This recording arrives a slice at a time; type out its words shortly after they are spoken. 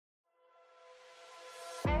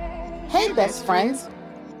Hey, best friends.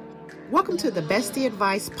 Welcome to the Bestie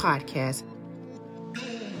Advice Podcast.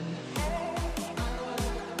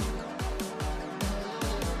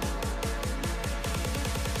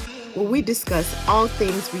 Where we discuss all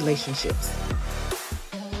things relationships.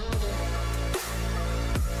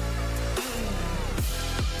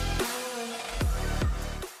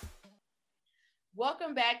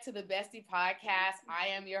 Welcome back to the Bestie Podcast. I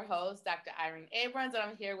am your host, Dr. Irene Abrams, and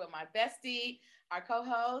I'm here with my bestie, our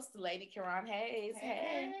co-host, Lady Kiran Hayes.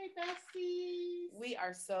 Hey, besties. We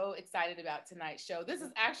are so excited about tonight's show. This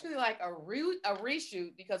is actually like a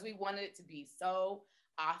reshoot because we wanted it to be so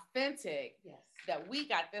authentic that we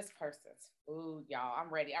got this person's food, y'all.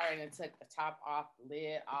 I'm ready. I already took the top off,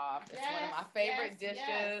 lid off. It's one of my favorite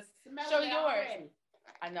dishes. Show yours. Already.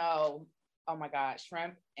 I know. Oh my God,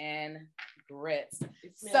 shrimp and grits.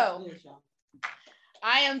 So good,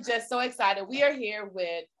 I am just so excited. We are here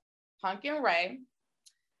with Pumpkin Ray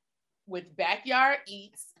with Backyard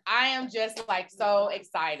Eats. I am just like so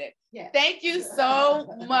excited. Yes. Thank you so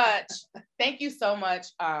much. Thank you so much,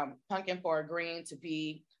 Pumpkin, for agreeing to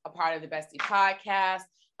be a part of the Bestie Podcast.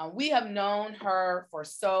 We have known her for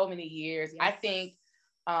so many years. Yes. I think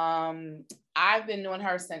I've been knowing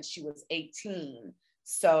her since she was 18.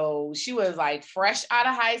 So she was like fresh out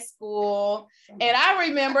of high school. And I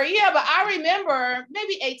remember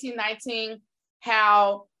maybe 18, 19,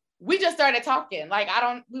 how we just started talking. Like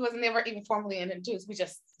we was never even formally introduced. We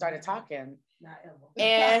just started talking. Not ever.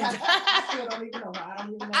 And I still don't even know her. I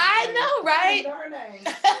don't even know her I name. know, right? I don't know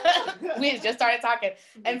her name. We just started talking.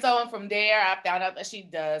 And so from there, I found out that she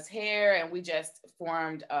does hair, and we just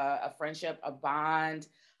formed a friendship, a bond.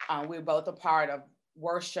 We're both a part of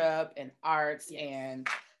worship and arts, and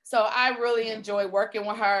so I really enjoy working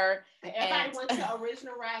with her. Everybody went to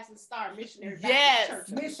Original Rising Star Missionary Yes. Baptist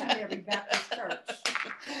Church. Missionary Baptist Church.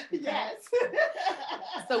 Yes.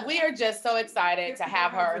 So we are just so excited to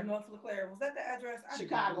have her. North LeClaire. Was that the address?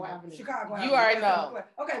 Chicago Avenue. Chicago You already know.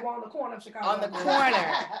 Okay, well, on the corner of Chicago. On the corner.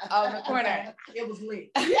 On the corner. It was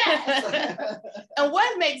lit. Yes. And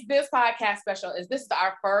what makes this podcast special is this is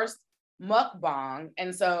our first mukbang.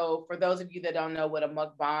 And so for those of you that don't know what a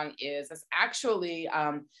mukbang is, it's actually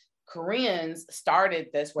Koreans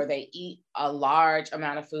started this where they eat a large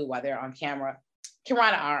amount of food while they're on camera.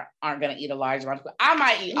 Kirana aren't going to eat a large amount of food. I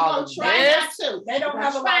might eat all of this. They don't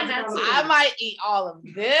have a large amount of food. I might eat all of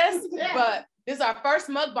this, but this is our first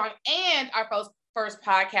mukbang and our first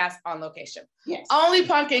podcast on location. Yes. Only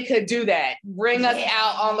Pumpkin could do that. Bring us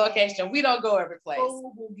out on location. We don't go every place.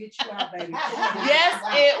 Food will get you out, baby. Yes,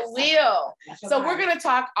 it will. So we're going to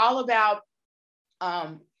talk all about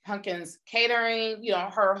Pumpkin's catering. You know,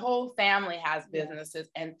 her whole family has businesses,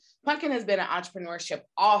 and Pumpkin has been in entrepreneurship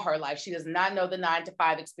all her life. She does not know the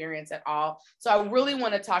 9-to-5 experience at all. So I really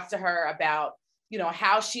want to talk to her about, you know,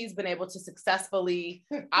 how she's been able to successfully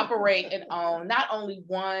operate and own not only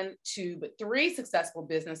 1, 2, but 3 successful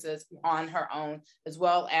businesses on her own, as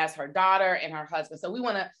well as her daughter and her husband. So we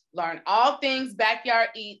want to learn all things Backyard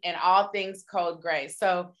Eat and all things Code Gray.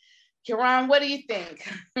 So Kiran, what do you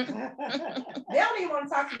think? They don't even want to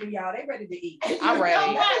talk to me, y'all. They ready to eat. I'm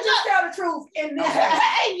ready. Just tell the truth in this.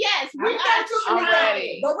 Yes, I'm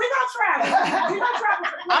ready. But we're going to try. We're going to try.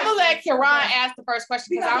 I'm going to let Kiran ask the first question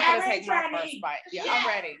because I'm going to take my first eat. bite. Yeah, Yes, I'm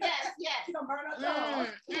ready. Yes. She's going to burn up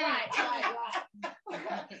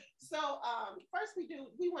Right. So first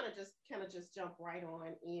we want to just kind of jump right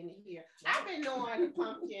on in here. I've been knowing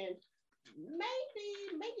Pumpkin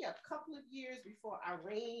maybe a couple of years before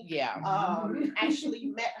Irene actually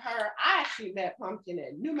met her. I actually met Pumpkin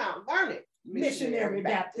at New Mount Vernon Missionary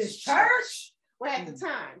Baptist Church. Well, at the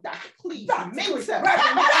time, Dr. Cleve Dr. Mensa was Cleve.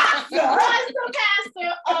 the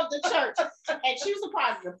pastor of the church, and she was a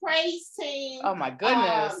part of the praise team. Oh my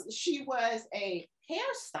goodness. She was a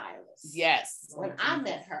hairstylist. Yes. When I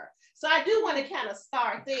met her. So I do want to kind of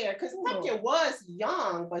start there because Pumpkin was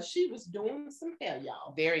young, but she was doing some hair,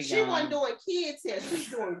 y'all. Very young. She wasn't doing kids' hair. She was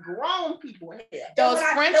doing grown people hair. Those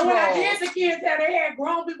French rolls. When I did the kids hair, they had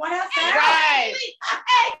grown people hair. Right.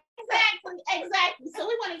 Exactly. So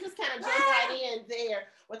we want to just kind of jump right in there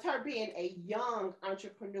with her being a young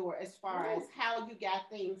entrepreneur as far as how you got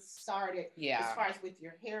things started. Yeah. As far as with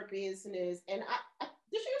your hair business. And did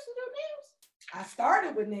you used to do nails? I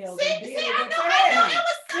started with nails. See, and I did know it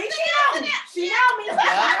it was She know me.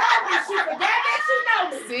 She forgot that she know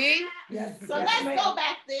me. See? Yes, So let's go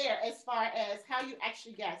back there as far as how you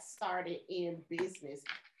actually got started in business.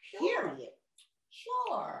 Period.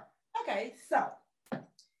 Sure. Okay, so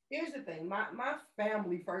here's the thing. My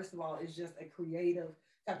family, first of all, is just a creative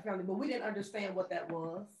type of family, but we didn't understand what that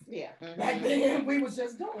was. Yeah. Back then, we was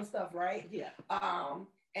just doing stuff, right? Yeah.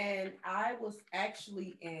 And I I was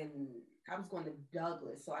actually I was going to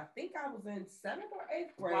Douglas. So I think I was in 7th or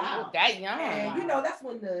 8th grade. Wow, that young. And you know, that's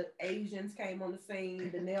when the Asians came on the scene,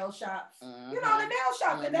 the nail shops. You know, the nail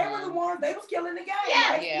shops. And they were the ones, they was killing the game.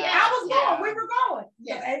 Yeah, right? yeah. I was going, we were going.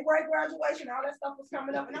 Yeah. 8th grade graduation, all that stuff was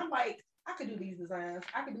coming up. And I'm like, I could do these designs.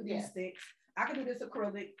 I could do these sticks. I could do this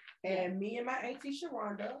acrylic. And me and my auntie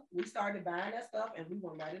Sharonda, we started buying that stuff and we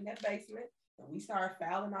went right in that basement and we started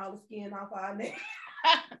fouling all the skin off our nails.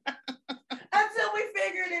 Until we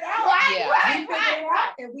figured it out. Right.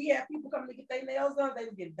 And we had people coming to get their nails done. They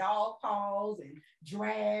would get dog paws and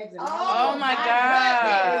drags. And oh my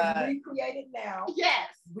God. It's recreated now. Yes.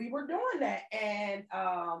 We were doing that. And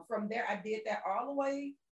from there, I did that all the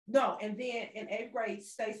way. No, and then in 8th grade,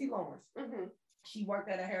 Stacy Lawrence. She worked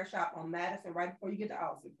at a hair shop on Madison right before you get to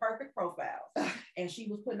Austin. Perfect profiles. And she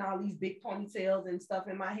was putting all these big ponytails and stuff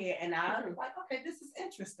in my hair. And I was like, okay, this is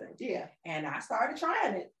interesting. Yeah. And I started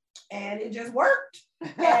trying it. And it just worked.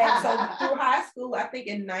 And so through high school, I think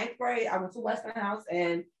in 9th grade, I went to Westinghouse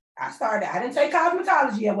and I didn't take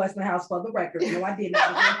cosmetology at Westinghouse for the record. No, I didn't.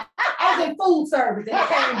 I was in food service and it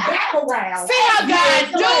came back around. See how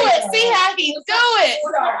God do it. See how he do it.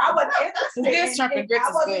 So I wasn't interested. This chocolate grits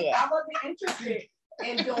is good. I wasn't interested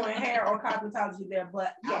in doing hair or cosmetology there,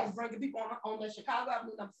 but I was bringing people on the Chicago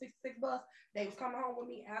Avenue number 66 bus. They was coming home with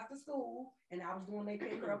me after school, and I was doing their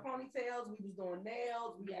pink girl ponytails. We was doing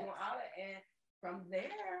nails. We was doing all that, and from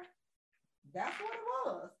there, that's what it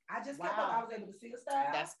was. I just kept up. I was able to see the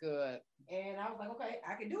style. That's good. And I was like, okay,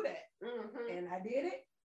 I can do that, and I did it,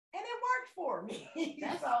 and it worked for me.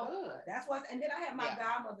 That's good. That's what. And then I had my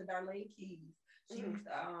godmother, Darlene Keys. She used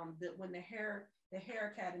when the hair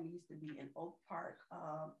academy used to be in Oak Park.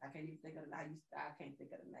 I can't even think of I can't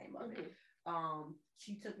think of the name of it.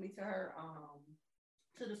 She took me to her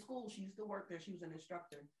to the school. She used to work there. She was an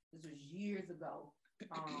instructor. This was years ago.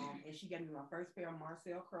 And she gave me my first pair of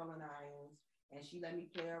Marcel curling irons, and she let me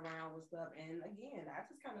play around with stuff. And again, I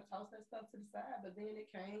just kind of tossed that stuff to the side, but then it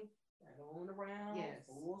came right on around,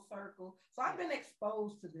 full circle. So I've been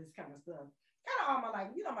exposed to this kind of stuff kind of all my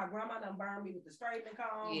life. You know, my grandma done burned me with the straightening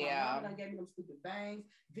comb. Yeah. My mama done gave me them stupid bangs.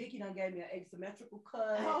 Vicky done gave me an asymmetrical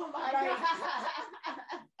cut. Oh my God.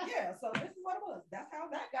 Yeah, so this is what it was. That's how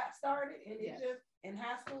that got started. And it just, in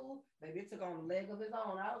high school, baby, it took on a leg of its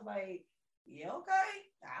own. I was like, yeah, okay.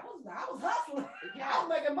 I was hustling. I was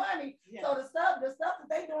making money. Yeah. So the stuff that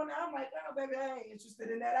they doing now, I'm like, oh, baby, I ain't interested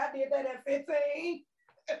in that. I did that at 15.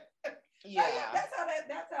 Yeah. So, that's how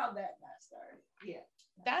that got started. Yeah.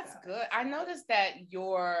 That's good. I noticed that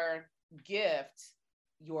your gift,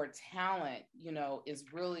 your talent, you know,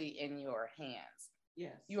 is really in your hands.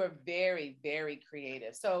 Yes. You are very, very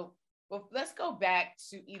creative. So well, let's go back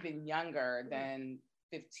to even younger than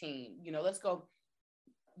 15. You know, let's go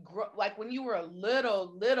like when you were a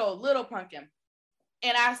little pumpkin.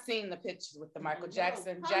 And I've seen the pictures with the Michael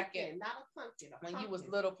Jackson pumpkin, jacket. Not a pumpkin. When you was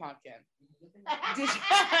little pumpkin. Did you?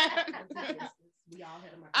 We all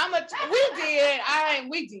had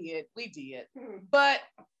we did. But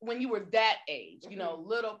when you were that age, you know,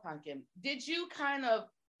 little pumpkin, did you kind of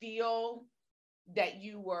feel that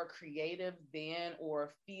you were creative then,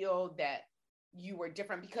 or feel that you were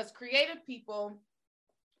different? Because creative people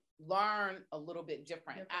learn a little bit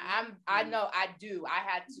different. I know I do. I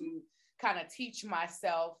had to kind of teach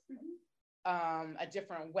myself a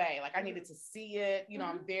different way. Like I needed to see it. You know,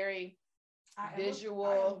 I'm very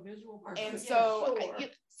visual. And so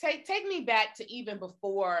take me back to even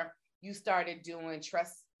before you started doing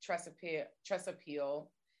trust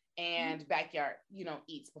appeal and backyard, you know,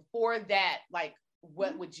 eats. Before that, like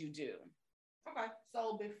what would you do? Okay,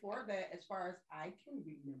 so before that, as far as I can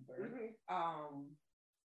remember,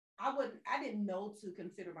 I didn't know to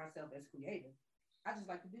consider myself as creative. I just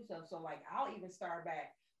like to do stuff. So like I'll even start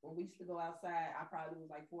back when we used to go outside. I probably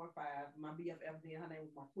was like 4 or 5. My BFF then, her name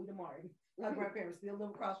was Marquita Martin. My grandparents still live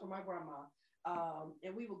across from my grandma.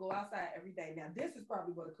 And we would go outside every day. Now this is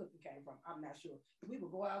probably where the cooking came from. I'm not sure. We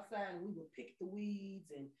would go outside and we would pick the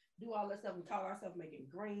weeds and do all that stuff and call ourselves making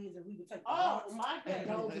greens, and we would take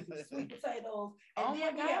those would be sweet potatoes. And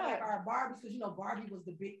then we had like our Barbies, because you know Barbie was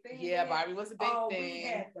the big thing. Yeah, Barbie was the big thing. We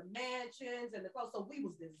had the mansions and the clothes, so we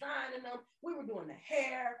was designing them. We were doing the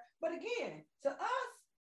hair, but again, to us,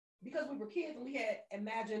 because we were kids and we had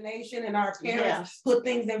imagination and our parents put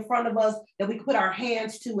things in front of us that we could put our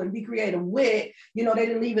hands to and be creative with, you know, they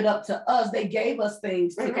didn't leave it up to us. They gave us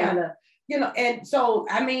things to kind of, you know, and so,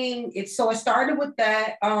 I mean, it started with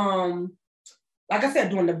that. Like I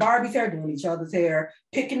said, doing the Barbie's hair, doing each other's hair,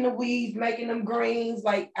 picking the weeds, making them greens.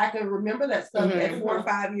 Like I can remember that stuff at 4 or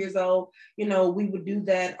 5 years old. You know, we would do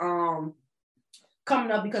that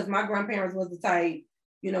coming up because my grandparents was the type,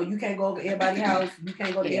 You know, you can't go to everybody's house, you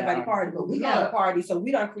can't go to everybody's party, but we go to party, so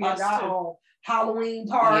we done created our own Halloween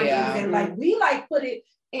parties, and like we like put it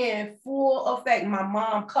in full effect. My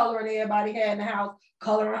mom coloring everybody had in the house,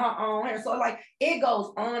 coloring her own hair. So like it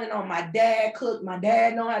goes on and on. My dad cooked, my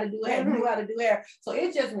dad know how to do hair, knew how to do hair. So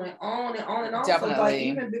it just went on and on and on. Definitely. So like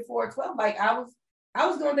even before 12, like I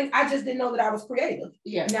was doing things, I just didn't know that I was creative.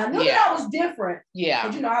 Yeah. Now I knew that I was different. Yeah.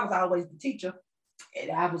 But you know, I was always the teacher.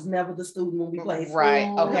 And I was never the student when we played school. Right.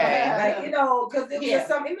 Okay. Like, you know, because it was just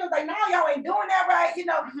something, it was like, no, y'all ain't doing that right, you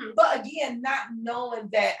know. But again, not knowing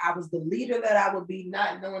that I was the leader that I would be,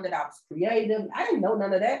 not knowing that I was creative. I didn't know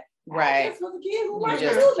none of that. Right. I just was a kid who liked to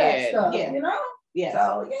do that stuff, you know? Yeah.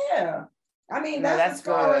 So, yeah. I mean, that's as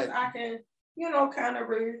far as I can, you know, kind of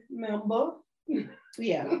remember.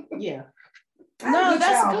 Yeah. Yeah. No,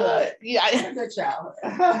 that's good. Yeah, I had a good childhood. I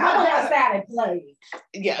went outside and played.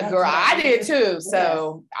 Yeah, girl, I did too.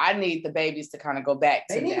 So I need the babies to kind of go back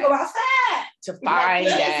to They need that. to go outside To find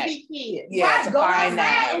that. Yeah, to go find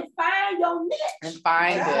that. and find your niche. And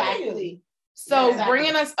find it. So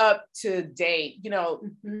bringing us up to date, you know,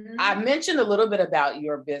 I mentioned a little bit about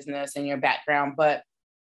your business and your background, but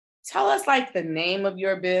tell us like the name of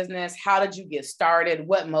your business. How did you get started?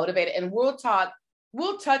 What motivated? And we'll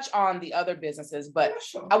touch on the other businesses, but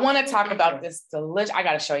I want to talk about this delicious. I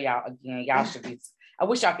got to show y'all again. Y'all should be, I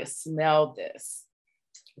wish y'all could smell this.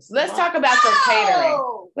 Let's talk about your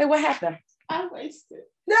catering. Wait, what happened? I wasted.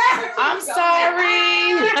 I'm sorry.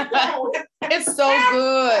 It's so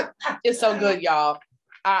good. It's so good, y'all.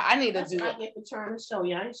 I need to do it. I get to trying to show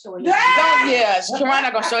you. I ain't showing you. Sharon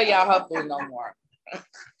not gonna show y'all her food no more.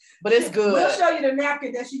 But it's good. We'll show you the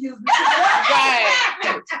napkin that she used.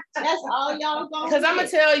 Right. That's all y'all going. Because I'm gonna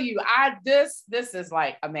tell you, this is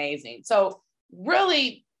like amazing. So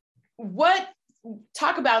really,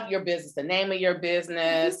 talk about your business, the name of your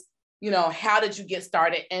business, you know, how did you get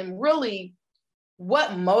started, and really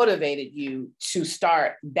what motivated you to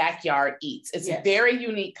start Backyard Eats? It's a very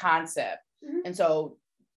unique concept. And so,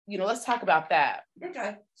 you know, let's talk about that.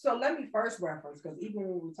 Okay, so let me first reference, because even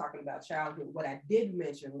when we were talking about childhood, what I did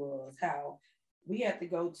mention was how we had to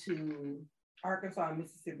go to Arkansas and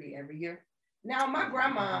Mississippi every year. Now, my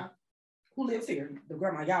grandma, who lives here, the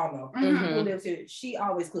grandma y'all know, who lives here, she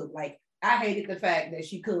always cooked. Like, I hated the fact that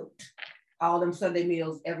she cooked all them Sunday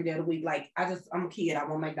meals every day of the week. Like, I'm a kid, I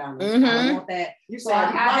want McDonald's. I don't want that. You so said I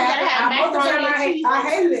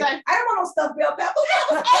hated it. I don't want no stuffed bell pepper.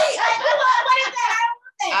 What is that?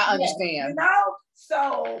 I understand. You know,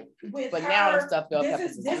 so with but her, now the stuff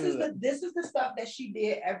this is the stuff that she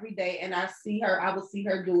did every day, and I would see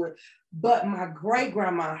her do it. But my great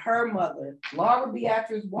grandma, her mother, Laura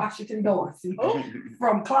Beatrice Washington Dorsey,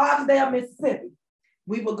 from Clydesdale, Mississippi,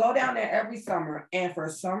 we would go down there every summer, and for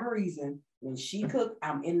some reason, when she cooked,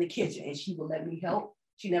 I'm in the kitchen, and she would let me help.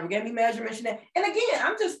 She never gave me measurements. And again,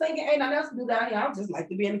 I'm just thinking, ain't nothing else to do down here. I would just like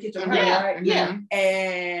to be in the kitchen with her, right? Yeah.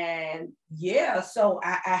 And so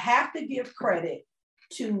I have to give credit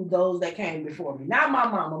to those that came before me. Not my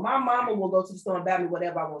mama. My mama will go to the store and buy me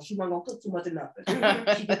whatever I want. She wasn't gonna cook too much of nothing.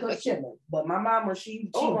 She could cook chitlins. But my mama, she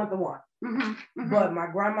wasn't the one. But my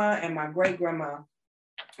grandma and my great grandma,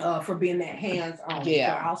 for being that hands-on.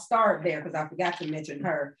 Yeah. So I'll start there because I forgot to mention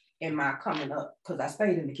her in my coming up, because I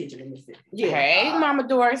stayed in the kitchen in Mississippi. Hey, Mama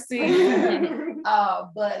Dorsey.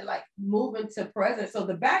 But like moving to present, so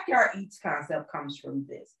the Backyard Eats concept comes from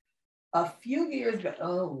this. A few years back,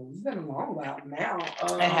 it's been a long while now.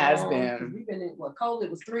 It has been. We've been in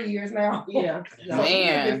COVID was 3 years now. Yeah. So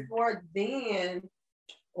man. Before then,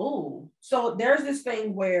 so there's this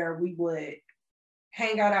thing where we would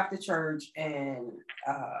hang out after church, and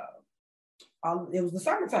it was the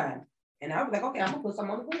summertime. And I was like, okay, I'm gonna put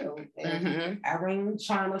some on the grill. And Irene,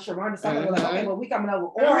 China, Sharonda, something were like, okay, well, we coming over.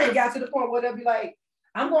 Or it got to the point where they'll be like,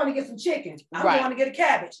 I'm going to get some chicken. I'm going to get a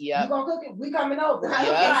cabbage. You gonna cook it? We coming over.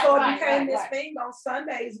 And so it became this thing on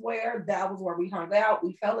Sundays where that was where we hung out,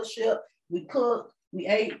 we fellowship, we cooked, we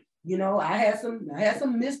ate. You know, I had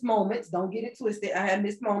some missed moments. Don't get it twisted. I had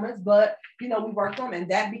missed moments, but you know, we worked on them,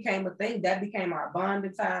 and that became a thing. That became our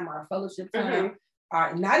bonding time, our fellowship time.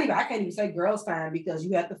 I can't even say girls' time, because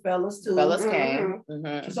you had the fellas too. Fellas came.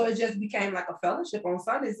 So it just became like a fellowship on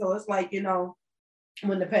Sunday. So it's like, you know,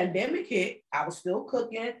 when the pandemic hit, I was still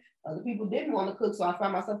cooking. Other people didn't want to cook, so I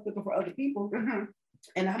found myself cooking for other people.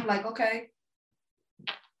 And I'm like, okay,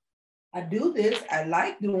 I do this. I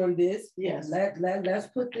like doing this. Yes. Let's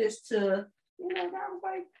put this to, you know, I was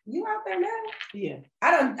like, you out there now? Yeah.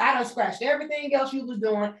 I done scratched everything else you was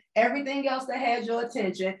doing, everything else that had your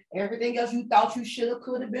attention, everything else you thought you should have,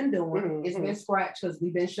 could have been doing. It's been scratched because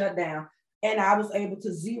we've been shut down. And I was able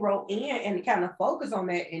to zero in and kind of focus on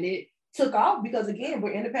that. And took off because again,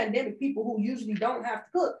 we're in the pandemic. People who usually don't have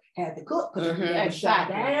to cook had to cook because we shut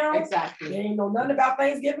down. Exactly. They ain't know nothing about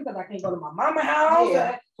Thanksgiving because I can't go to my mama's house.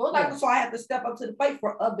 Yeah. So I had to step up to the plate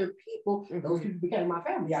for other people. Those people became my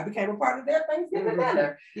family. I became a part of their Thanksgiving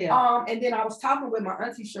dinner. Yeah. And then I was talking with my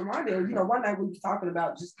auntie Sharonda. You know, one night we was talking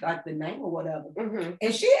about just like the name or whatever.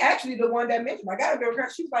 And she actually the one that mentioned. I gotta be her.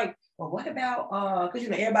 She was like, well, what about because you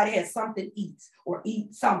know everybody has something eats or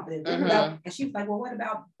eat something. You know? And she was like, well, what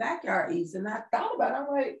about backyard eats? And I thought about it. I'm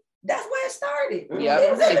like, that's where it started.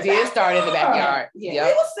 It did start in the backyard. We would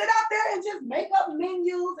sit out there and just make up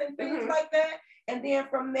menus and things like that. And then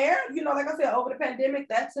from there, you know, like I said, over the pandemic,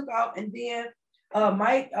 that took off. And then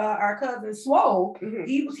Mike, our cousin Swole,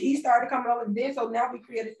 he started coming over. And then so now we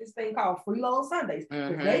created this thing called Freeload Sundays.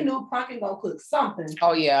 They knew Pumpkin gonna cook something.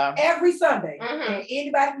 Oh yeah. Every Sunday. And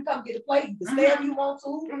anybody can come get a plate. You can stay if you want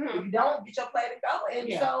to. If you don't, get your plate and go.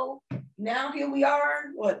 And so now here we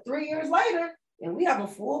are, 3 years later, and we have a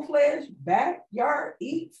full-fledged Backyard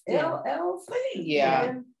Eats LLC. Yeah.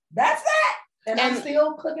 And that's that. And I'm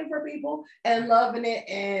still cooking for people and loving it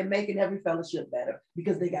and making every fellowship better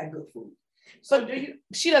because they got good food. So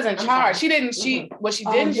she doesn't charge. She didn't, what she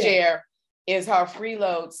didn't share is her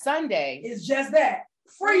Freeload Sunday. It's just that.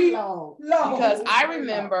 Freeload. Because I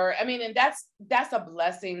remember, I mean, and that's a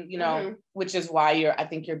blessing, you know, which is why I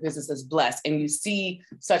think your business is blessed and you see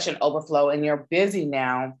such an overflow and you're busy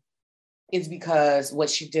now is because what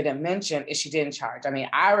she didn't mention is she didn't charge. I mean,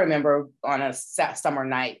 I remember on a summer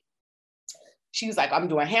night, she was like, I'm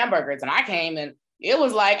doing hamburgers. And I came and it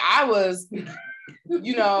was like I was,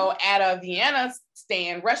 you know, at a Vienna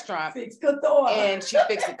stand restaurant. Cooked the order. And she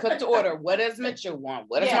cooked the order. What does Mitchell want?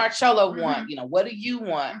 What does Marcello want? You know, what do you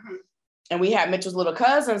want? And we had Mitchell's little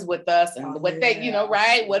cousins with us and what they, you know,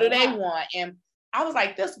 right? What do they want? And I was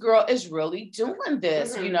like, this girl is really doing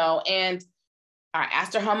this, you know? And I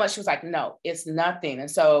asked her how much. She was like, no, it's nothing. And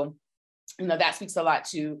so, you know, that speaks a lot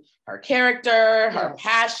to her character, her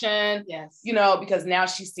passion, you know, because now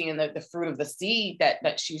she's seeing the fruit of the seed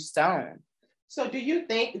that she's sown. So do you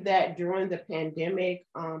think that during the pandemic,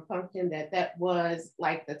 Pumpkin, that was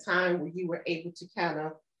like the time where you were able to kind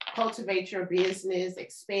of cultivate your business,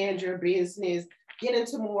 expand your business, get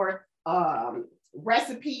into more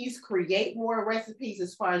recipes, create more recipes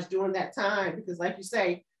as far as during that time? Because like you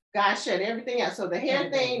say, God shut everything out. So the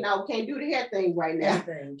hair thing, no, can't do the hair thing right now.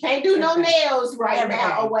 Can't do no nails right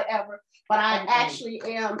now or whatever. But I actually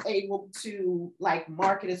am able to like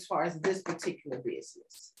market as far as this particular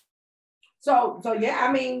business. So yeah,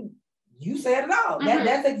 I mean, you said it all.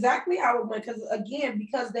 That's exactly how it went. Because again,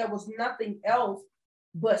 because there was nothing else,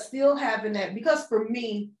 but still having that. Because for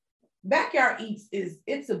me, Backyard Eats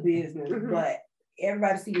it's a business, but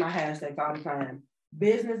everybody see my hashtag all the time.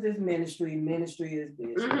 Business is ministry, ministry is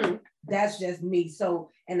business. That's just me. So,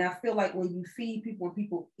 and I feel like when you feed people, when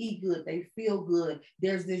people eat good, they feel good.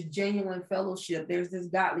 There's this genuine fellowship. There's this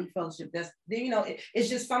godly fellowship. That's, you know, it's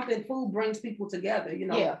just something, food brings people together, you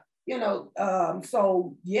know. You know,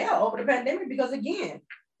 so yeah, over the pandemic, because again,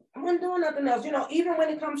 I wasn't doing nothing else. You know, even when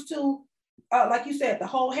it comes to, like you said, the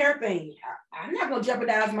whole hair thing, I'm not going to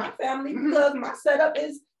jeopardize my family because my setup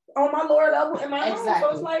is on my lower level in my home.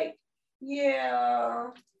 So it's like, yeah,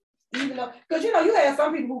 even though, because you know, you had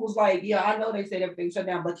some people who was like, yeah, I know they said everything shut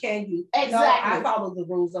down, but can you? No, I follow the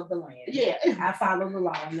rules of the land. I follow the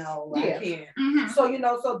law. No, I can't. So, you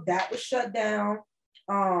know, so that was shut down.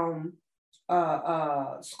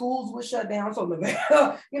 Schools were shut down. So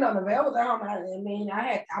Neville, you know, Neville was at home. I mean,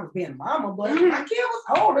 I was being a mama, but my kid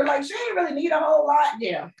was older. Like she didn't really need a whole lot,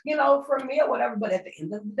 you know, from me or whatever. But at the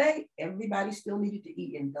end of the day, everybody still needed to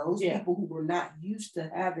eat. And those people who were not used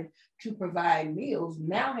to having to provide meals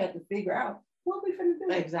now had to figure out what we finna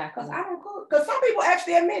do. Exactly. Because I don't cook. Because some people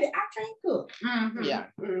actually admit it, I can't cook.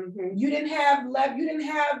 You didn't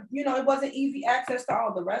have, you know, it wasn't easy access to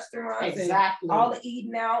all the restaurants and all the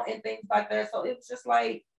eating out and things like that. So it was just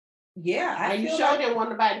like, and you sure didn't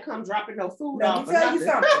want nobody to come dropping no food off. Let me tell you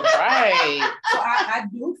something. Right. So I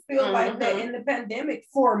do feel like that in the pandemic,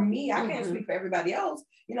 for me, I can't speak for everybody else,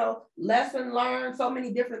 you know, lesson learned, so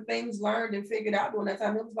many different things learned and figured out during that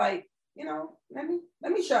time. It was like, you know, let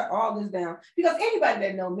me shut all this down. Because anybody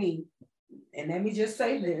that know me, and let me just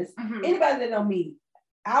say this, anybody that know me,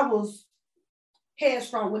 I was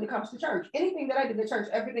headstrong when it comes to church. Anything that I did at church,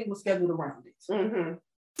 everything was scheduled around it.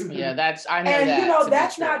 Yeah, I know and that. You know,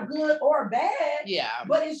 that's not good or bad. Yeah.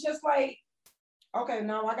 But it's just like, okay,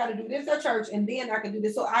 no, I got to do this at church, and then I can do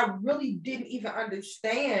this. So I really didn't even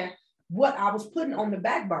understand what I was putting on the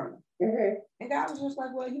back burner. And God was just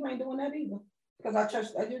like, well, you ain't doing that either. Because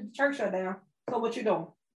the church shut down. So what you doing?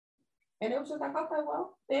 And it was just like, okay,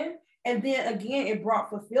 well, then And then again, it brought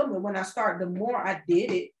fulfillment. When I started, the more I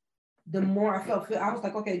did it, the more I felt. I was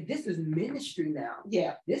like, okay, this is ministry now.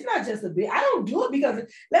 Yeah. It's not just a bit. I don't do it because,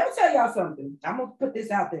 let me tell y'all something. I'm going to put this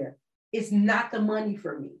out there. It's not the money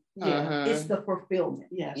for me. Yeah. It's the fulfillment.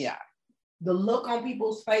 Yes. Yeah. The look on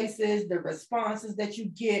people's faces, the responses that you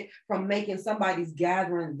get from making somebody's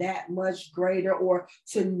gathering that much greater, or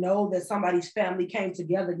to know that somebody's family came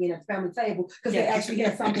together again at the family table because they actually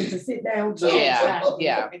had something to sit down to.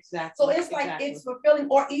 Yeah. Exactly. So it's like, it's fulfilling.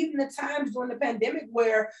 Or even the times during the pandemic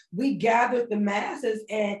where we gathered the masses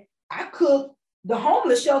and I cooked the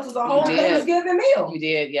homeless shelters a whole Thanksgiving meal. You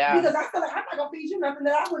did, yeah. Because I feel like I'm not going to feed you nothing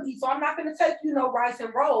that I wouldn't eat. So I'm not going to take, rice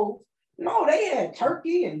and rolls. No, they had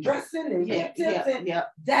turkey and dressing and tips, and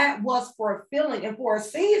that was fulfilling. And for a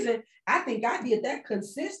season, I think I did that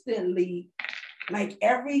consistently, like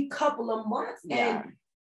every couple of months. And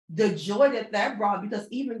the joy that brought, because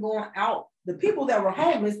even going out, the people that were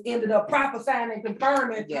homeless ended up prophesying and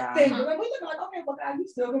confirming things. And we look like, okay, well, God, you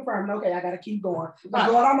still confirming. Okay, I got to keep going.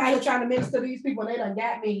 But Lord, I'm out here trying to minister to these people. They done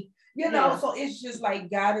got me. So it's just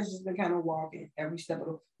like God has just been kind of walking every step of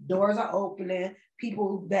the doors are opening.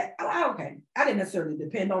 People that, I didn't necessarily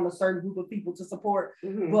depend on a certain group of people to support,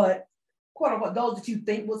 but quote unquote, those that you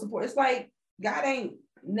think will support. It's like God ain't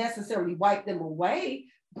necessarily wiped them away,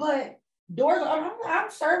 but doors are,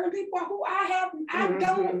 I'm serving people who I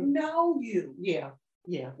don't know you. Yeah.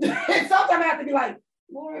 And sometimes I have to be like,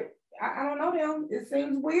 Lord, I don't know them. It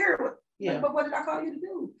seems weird. Yeah. But what did I call you to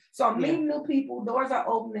do? So I'm meeting new people. Doors are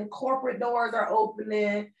opening. Corporate doors are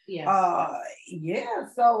opening.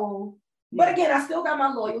 So, but again, I still got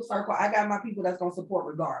my loyal circle. I got my people that's going to support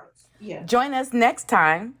regardless. Yeah. Join us next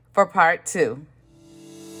time for part 2.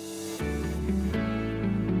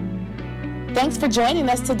 Thanks for joining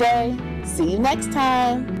us today. See you next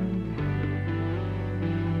time.